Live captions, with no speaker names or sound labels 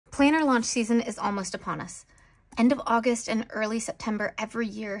Planner launch season is almost upon us. End of August and early September every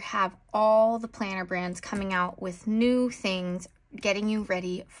year have all the planner brands coming out with new things, getting you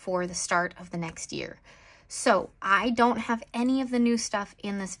ready for the start of the next year. So I don't have any of the new stuff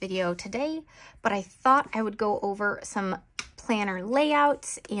in this video today, but I thought I would go over some planner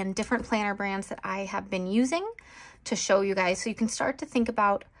layouts and different planner brands that I have been using to show you guys so you can start to think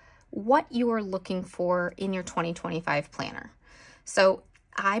about what you are looking for in your 2025 planner. So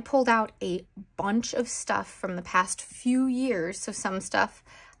I pulled out a bunch of stuff from the past few years. So some stuff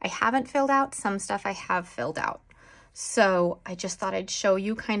I haven't filled out, some stuff I have filled out. So I just thought I'd show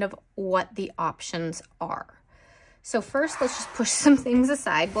you kind of what the options are. So first, let's just push some things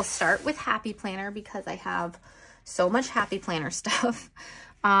aside. We'll start with Happy Planner because I have so much Happy Planner stuff.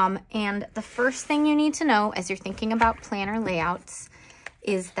 And the first thing you need to know as you're thinking about planner layouts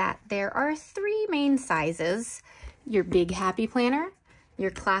is that there are three main sizes: your big Happy Planner, your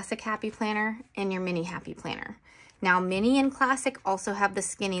classic Happy Planner, and your mini Happy Planner. Now, mini and classic also have the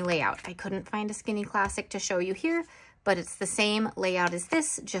skinny layout. I couldn't find a skinny classic to show you here, but it's the same layout as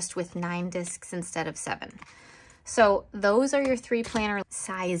this, just with 9 discs instead of 7. So those are your three planner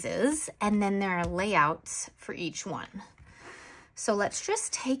sizes, and then there are layouts for each one. So let's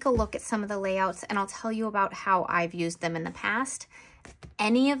just take a look at some of the layouts, and I'll tell you about how I've used them in the past.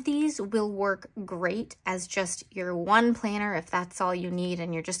 Any of these will work great as just your one planner if that's all you need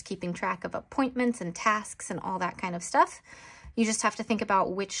and you're just keeping track of appointments and tasks and all that kind of stuff. You just have to think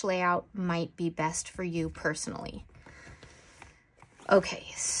about which layout might be best for you personally. Okay,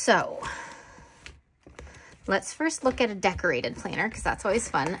 so let's first look at a decorated planner because that's always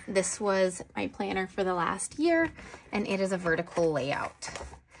fun. This was my planner for the last year, and it is a vertical layout.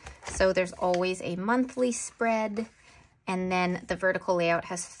 So there's always a monthly spread, and then the vertical layout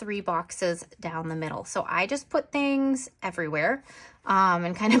has 3 boxes down the middle. So I just put things everywhere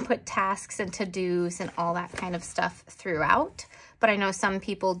and kind of put tasks and to-dos and all that kind of stuff throughout. But I know some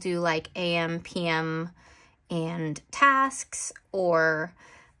people do like AM, PM, and tasks, or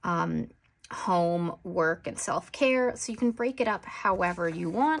home, work, and self-care. So you can break it up however you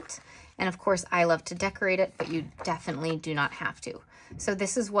want. And of course, I love to decorate it, but you definitely do not have to. So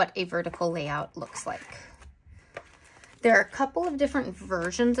this is what a vertical layout looks like. There are a couple of different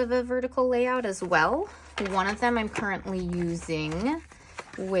versions of a vertical layout as well. One of them I'm currently using,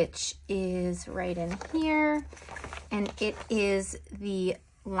 which is right in here, and it is the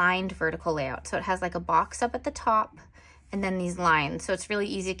lined vertical layout. So it has like a box up at the top and then these lines. So it's really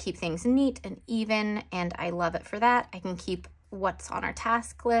easy to keep things neat and even, and I love it for that. I can keep what's on our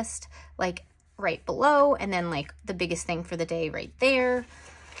task list like right below, and then like the biggest thing for the day right there.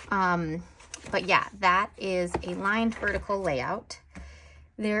 But yeah, that is a lined vertical layout.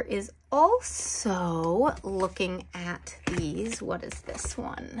 There is also, looking at these, what is this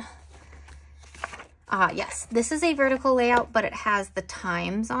one? Yes, this is a vertical layout, but it has the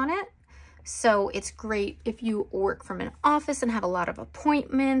times on it. So it's great if you work from an office and have a lot of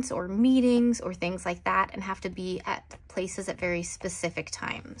appointments or meetings or things like that and have to be at places at very specific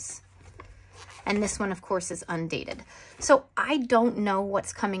times. And this one, of course, is undated. So I don't know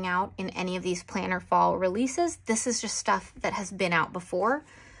what's coming out in any of these planner fall releases. This is just stuff that has been out before.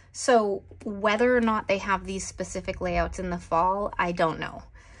 So whether or not they have these specific layouts in the fall, I don't know.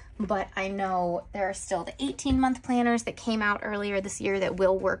 But I know there are still the 18-month planners that came out earlier this year that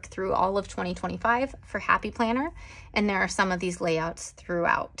will work through all of 2025 for Happy Planner. And there are some of these layouts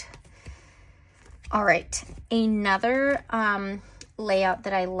throughout. All right, another layout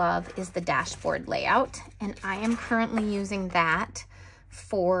that I love is the dashboard layout, and I am currently using that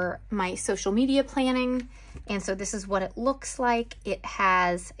for my social media planning. And so this is what it looks like. It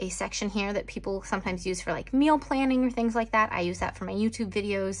has a section here that people sometimes use for like meal planning or things like that. I use that for my YouTube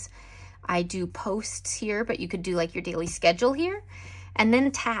videos. I do posts here, but you could do like your daily schedule here. And then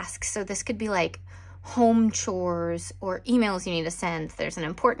tasks. So this could be like home chores or emails you need to send. There's an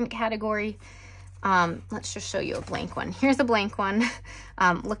important category. Let's just show you a blank one. Here's a blank one.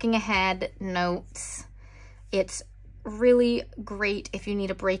 Looking ahead, notes. It's really great if you need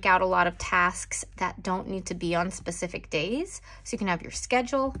to break out a lot of tasks that don't need to be on specific days. So you can have your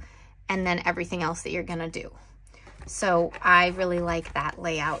schedule and then everything else that you're gonna do. So I really like that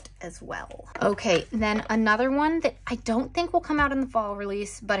layout as well. Okay, then another one that I don't think will come out in the fall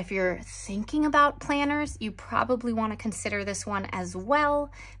release, but if you're thinking about planners, you probably want to consider this one as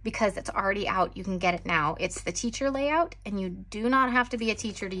well because it's already out. You can get it now. It's the teacher layout, and you do not have to be a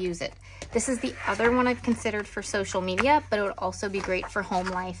teacher to use it. This is the other one I've considered for social media, but it would also be great for home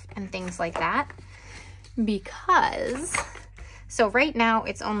life and things like that because So right now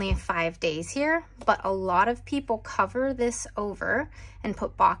it's only 5 days here, but a lot of people cover this over and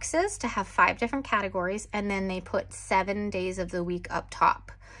put boxes to have 5 different categories, and then they put 7 days of the week up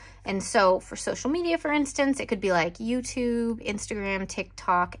top. And so for social media, for instance, it could be like YouTube, Instagram,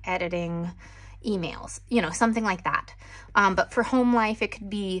 TikTok, editing, emails, you know, something like that. But for home life, it could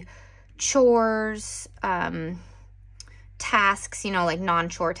be chores, tasks, you know, like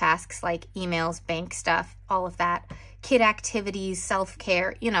non-chore tasks like emails, bank stuff, all of that. Kid activities,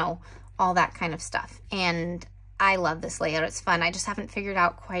 self-care, you know, all that kind of stuff. And I love this layout. It's fun. I just haven't figured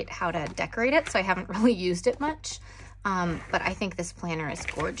out quite how to decorate it, so I haven't really used it much. But I think this planner is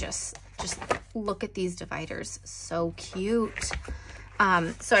gorgeous. Just look at these dividers. So cute.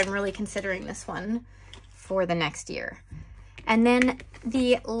 So I'm really considering this one for the next year. And then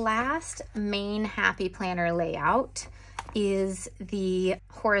the last main Happy Planner layout is the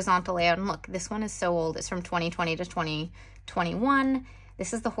horizontal layout. And look, this one is so old. It's from 2020 to 2021.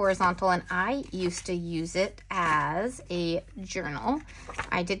 This is the horizontal, and I used to use it as a journal.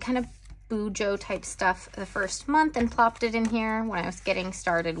 I did kind of Bujo type stuff the first month and plopped it in here when I was getting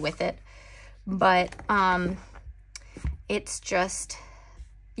started with it. But it's just,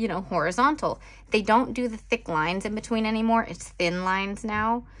 you know, horizontal. They don't do the thick lines in between anymore. It's thin lines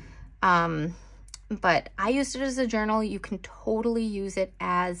now. But I used it as a journal. You can totally use it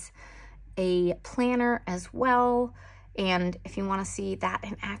as a planner as well. And if you want to see that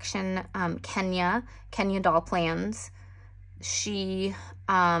in action, Kenya Doll Plans, she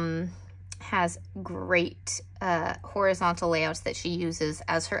has great horizontal layouts that she uses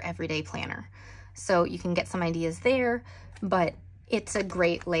as her everyday planner. So you can get some ideas there, but it's a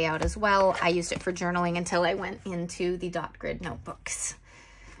great layout as well. I used it for journaling until I went into the dot grid notebooks.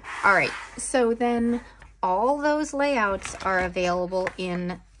 All right, so then all those layouts are available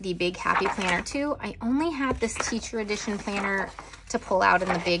in the Big Happy Planner too. I only have this teacher edition planner to pull out in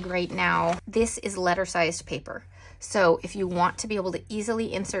the big right now. This is letter-sized paper. So if you want to be able to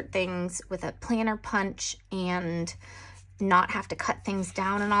easily insert things with a planner punch and not have to cut things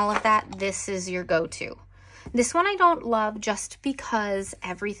down and all of that, this is your go-to. This one I don't love just because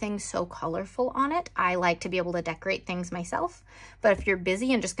everything's so colorful on it. I like to be able to decorate things myself, but if you're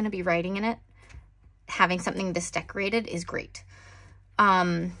busy and just going to be writing in it, having something this decorated is great.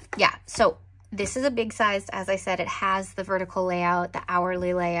 Yeah, so this is a big size. As I said, it has the vertical layout, the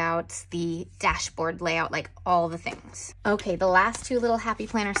hourly layouts, the dashboard layout, like all the things. Okay, the last two little Happy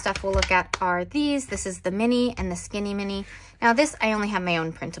Planner stuff we'll look at are these. This is the mini and the skinny mini. Now this, I only have my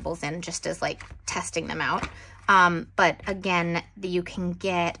own printables in just as like testing them out. But again, you can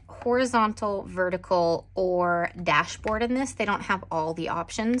get horizontal, vertical, or dashboard in this. They don't have all the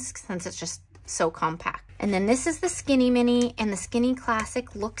options since it's just so compact. And then this is the skinny mini, and the skinny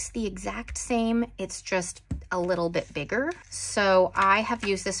classic looks the exact same. It's just a little bit bigger. So I have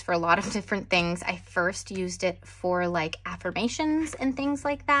used this for a lot of different things. I first used it for like affirmations and things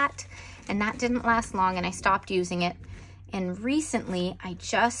like that, and that didn't last long and I stopped using it. And recently I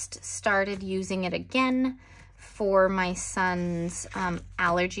just started using it again for my son's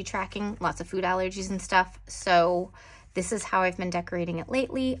allergy tracking, lots of food allergies and stuff. So this is how I've been decorating it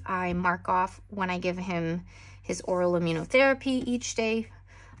lately. I mark off when I give him his oral immunotherapy each day,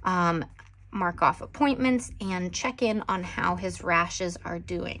 mark off appointments, and check in on how his rashes are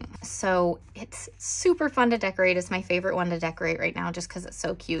doing. So it's super fun to decorate. It's my favorite one to decorate right now just because it's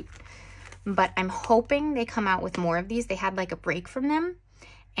so cute. But I'm hoping they come out with more of these. They had like a break from them.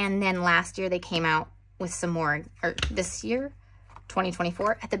 And then last year they came out with some more, or this year,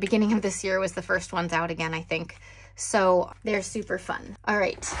 2024, at the beginning of this year was the first ones out again, I think. So they're super fun. All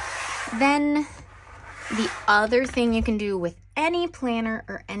right, then the other thing you can do with any planner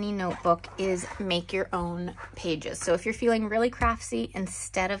or any notebook is make your own pages. So if you're feeling really craftsy,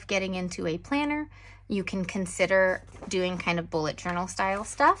 instead of getting into a planner, you can consider doing kind of bullet journal style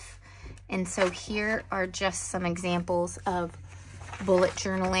stuff. And so here are just some examples of bullet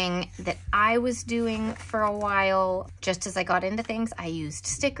journaling that I was doing for a while. Just as I got into things, I used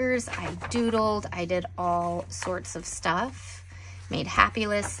stickers, I doodled, I did all sorts of stuff, made happy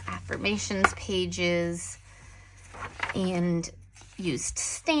lists, affirmations pages, and used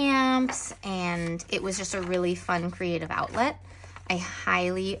stamps, and it was just a really fun creative outlet. I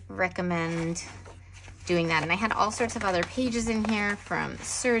highly recommend doing that. And I had all sorts of other pages in here from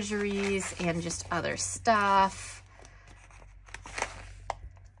surgeries and just other stuff.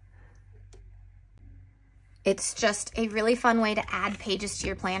 It's just a really fun way to add pages to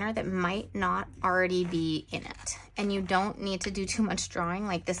your planner that might not already be in it. And you don't need to do too much drawing.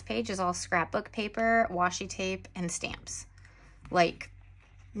 Like this page is all scrapbook paper, washi tape, and stamps. Like,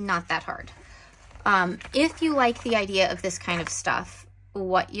 not that hard. If you like the idea of this kind of stuff,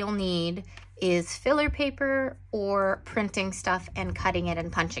 what you'll need is filler paper or printing stuff and cutting it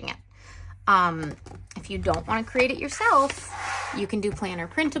and punching it. If you don't want to create it yourself, you can do planner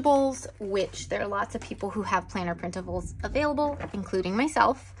printables, which there are lots of people who have planner printables available, including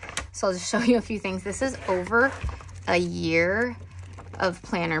myself. So I'll just show you a few things. This is over a year of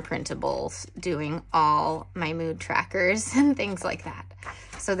planner printables doing all my mood trackers and things like that.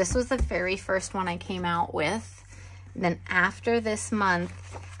 So this was the very first one I came out with. Then after this month,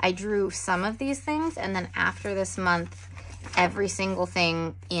 I drew some of these things, and then after this month, every single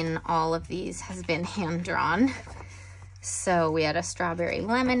thing in all of these has been hand drawn. So we had a strawberry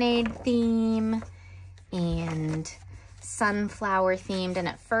lemonade theme and sunflower themed, and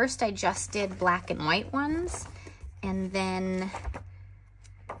at first I just did black and white ones, and then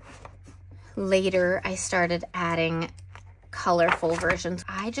later I started adding colorful versions.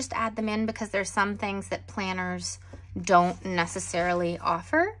 I just add them in because there's some things that planners don't necessarily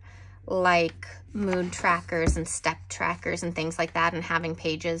offer, like mood trackers and step trackers and things like that, and having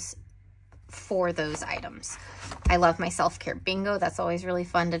pages for those items. I love my self-care bingo. That's always really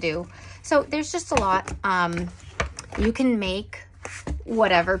fun to do. So there's just a lot. You can make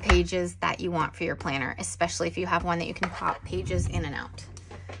whatever pages that you want for your planner, especially if you have one that you can pop pages in and out.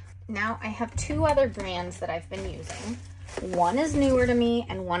 Now I have two other brands that I've been using. One is newer to me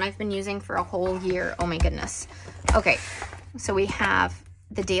and one I've been using for a whole year. Oh my goodness. Okay, so we have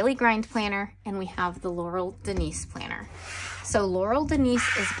the Daily Grind Planner and we have the Laurel Denise Planner. So Laurel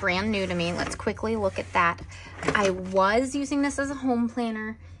Denise is brand new to me. Let's quickly look at that. I was using this as a home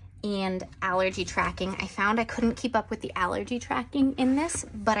planner and allergy tracking. I found I couldn't keep up with the allergy tracking in this,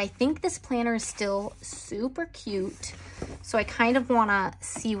 but I think this planner is still super cute. So I kind of want to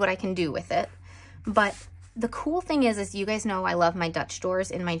see what I can do with it. But the cool thing is you guys know I love my Dutch doors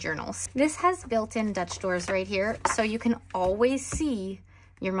in my journals. This has built-in Dutch doors right here, so you can always see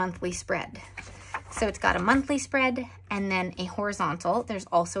your monthly spread. So it's got a monthly spread and then a horizontal. There's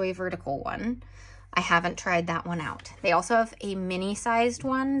also a vertical one. I haven't tried that one out. They also have a mini sized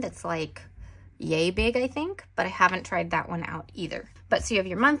one that's like yay big, I think, but I haven't tried that one out either. But so you have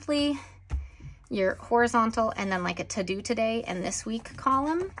your monthly, your horizontal, and then like a to-do today and this week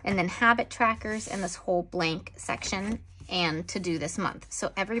column, and then habit trackers and this whole blank section and to-do this month.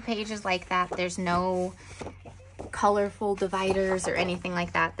 So every page is like that. There's no colorful dividers or anything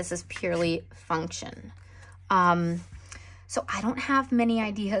like that. This is purely function. So I don't have many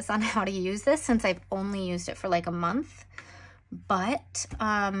ideas on how to use this since I've only used it for like a month, but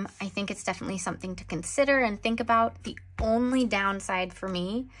I think it's definitely something to consider and think about. The only downside for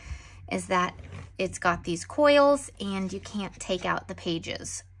me is that it's got these coils and you can't take out the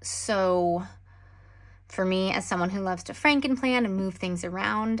pages. So for me, as someone who loves to Frankenplan and move things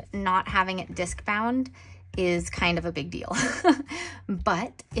around, not having it disc bound is kind of a big deal.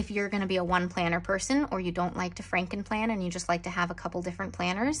 But if you're going to be a one planner person, or you don't like to Frankenplan and you just like to have a couple different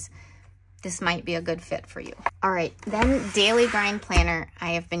planners, this might be a good fit for you. All right, then Daily Grind Planner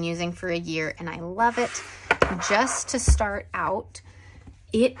I have been using for a year and I love it. Just to start out,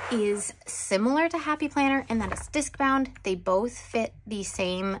 it is similar to Happy Planner in that it's disc bound. They both fit the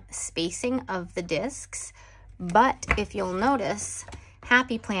same spacing of the discs, but if you'll notice,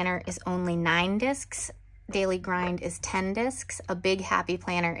 Happy Planner is only 9 discs. Daily Grind is 10 discs. A big Happy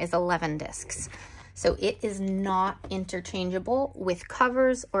Planner is 11 discs. So it is not interchangeable with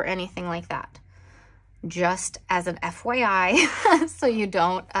covers or anything like that. Just as an FYI, so you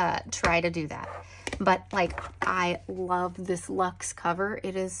don't try to do that. But like, I love this luxe cover.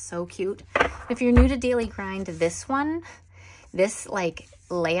 It is so cute. If you're new to Daily Grind, this one, this like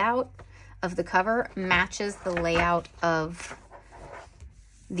layout of the cover matches the layout of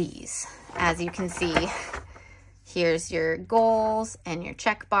these. As you can see, here's your goals and your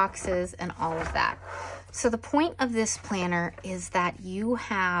check boxes and all of that. So the point of this planner is that you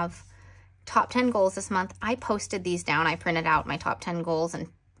have top 10 goals this month. I posted these down. I printed out my top 10 goals and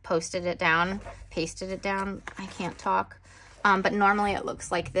posted it down, pasted it down. I can't talk. But normally it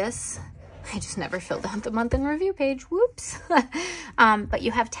looks like this. I just never filled out the month in review page. Whoops. But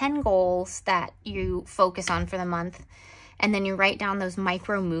you have 10 goals that you focus on for the month. And then you write down those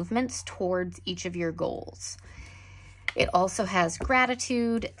micro movements towards each of your goals. It also has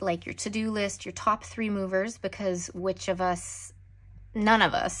gratitude, like your to-do list, your top 3 movers, because none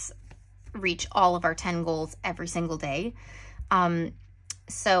of us reach all of our 10 goals every single day.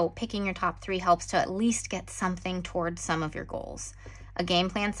 So picking your top 3 helps to at least get something towards some of your goals. A game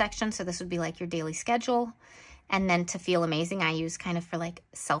plan section, so this would be like your daily schedule. And then to feel amazing, I use kind of for like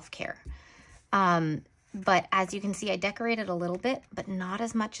self-care. But as you can see, I decorated a little bit, but not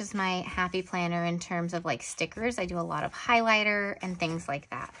as much as my Happy Planner in terms of like stickers. I do a lot of highlighter and things like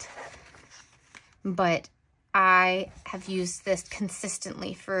that. But I have used this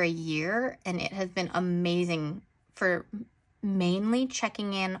consistently for a year, and it has been amazing for mainly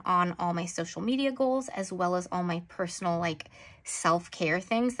checking in on all my social media goals, as well as all my personal like self-care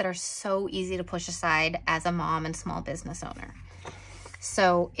things that are so easy to push aside as a mom and small business owner.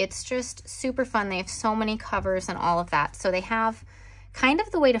 So it's just super fun. They have so many covers and all of that. So they have kind of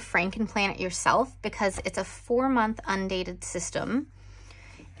the way to Frankenplan it yourself, because it's a 4-month undated system.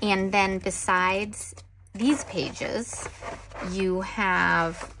 And then besides these pages, you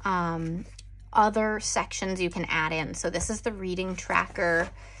have other sections you can add in. So this is the reading tracker.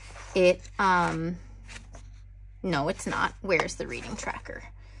 It, no, it's not. Where's the reading tracker?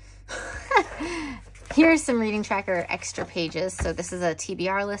 Here's some reading tracker extra pages. So this is a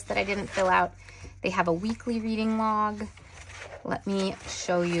TBR list that I didn't fill out. They have a weekly reading log. Let me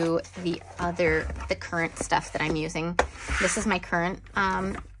show you the current stuff that I'm using. This is my current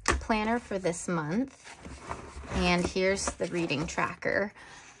planner for this month. And here's the reading tracker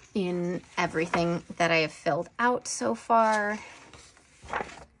in everything that I have filled out so far.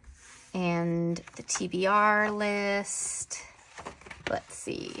 And the TBR list. Let's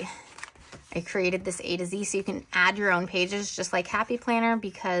see. I created this A to Z so you can add your own pages just like Happy Planner,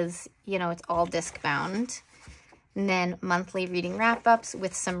 because, you know, it's all disc bound. And then monthly reading wrap-ups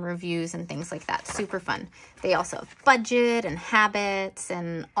with some reviews and things like that. Super fun. They also have budget and habits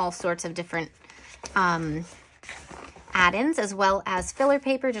and all sorts of different add-ins, as well as filler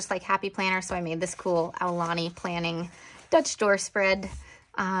paper, just like Happy Planner. So I made this cool Aulani planning Dutch door spread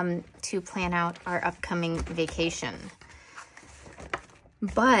to plan out our upcoming vacation.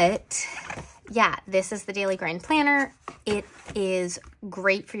 But yeah, this is the Daily Grind Planner. It is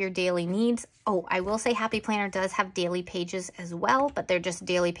great for your daily needs. Oh, I will say Happy Planner does have daily pages as well, but they're just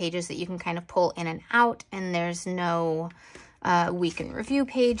daily pages that you can kind of pull in and out, and there's no week in review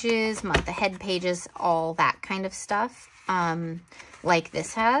pages, month ahead pages, all that kind of stuff like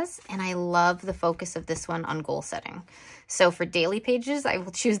this has. And I love the focus of this one on goal setting. So for daily pages, I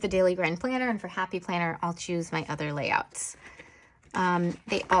will choose the Daily Grind Planner, and for Happy Planner, I'll choose my other layouts.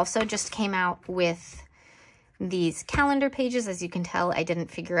 They also just came out with these calendar pages. As you can tell, I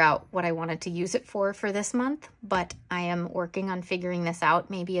didn't figure out what I wanted to use it for this month, but I am working on figuring this out.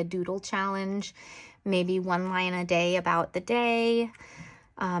 Maybe a doodle challenge, maybe one line a day about the day,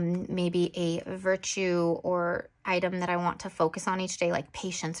 maybe a virtue or item that I want to focus on each day, like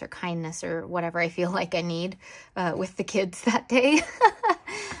patience or kindness or whatever I feel like I need with the kids that day.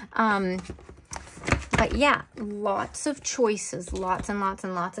 But yeah, lots of choices, lots and lots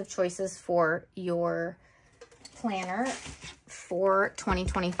and lots of choices for your planner for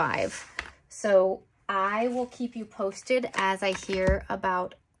 2025. So I will keep you posted as I hear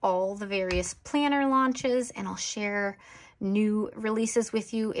about all the various planner launches, and I'll share new releases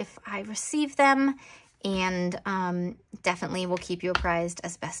with you if I receive them, and definitely will keep you apprised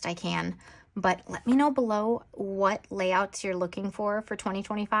as best I can. But let me know below what layouts you're looking for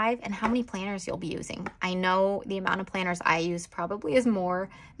 2025 and how many planners you'll be using. I know the amount of planners I use probably is more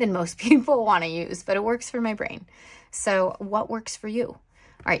than most people want to use, but it works for my brain. So what works for you? All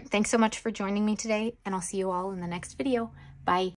right, thanks so much for joining me today, and I'll see you all in the next video. Bye.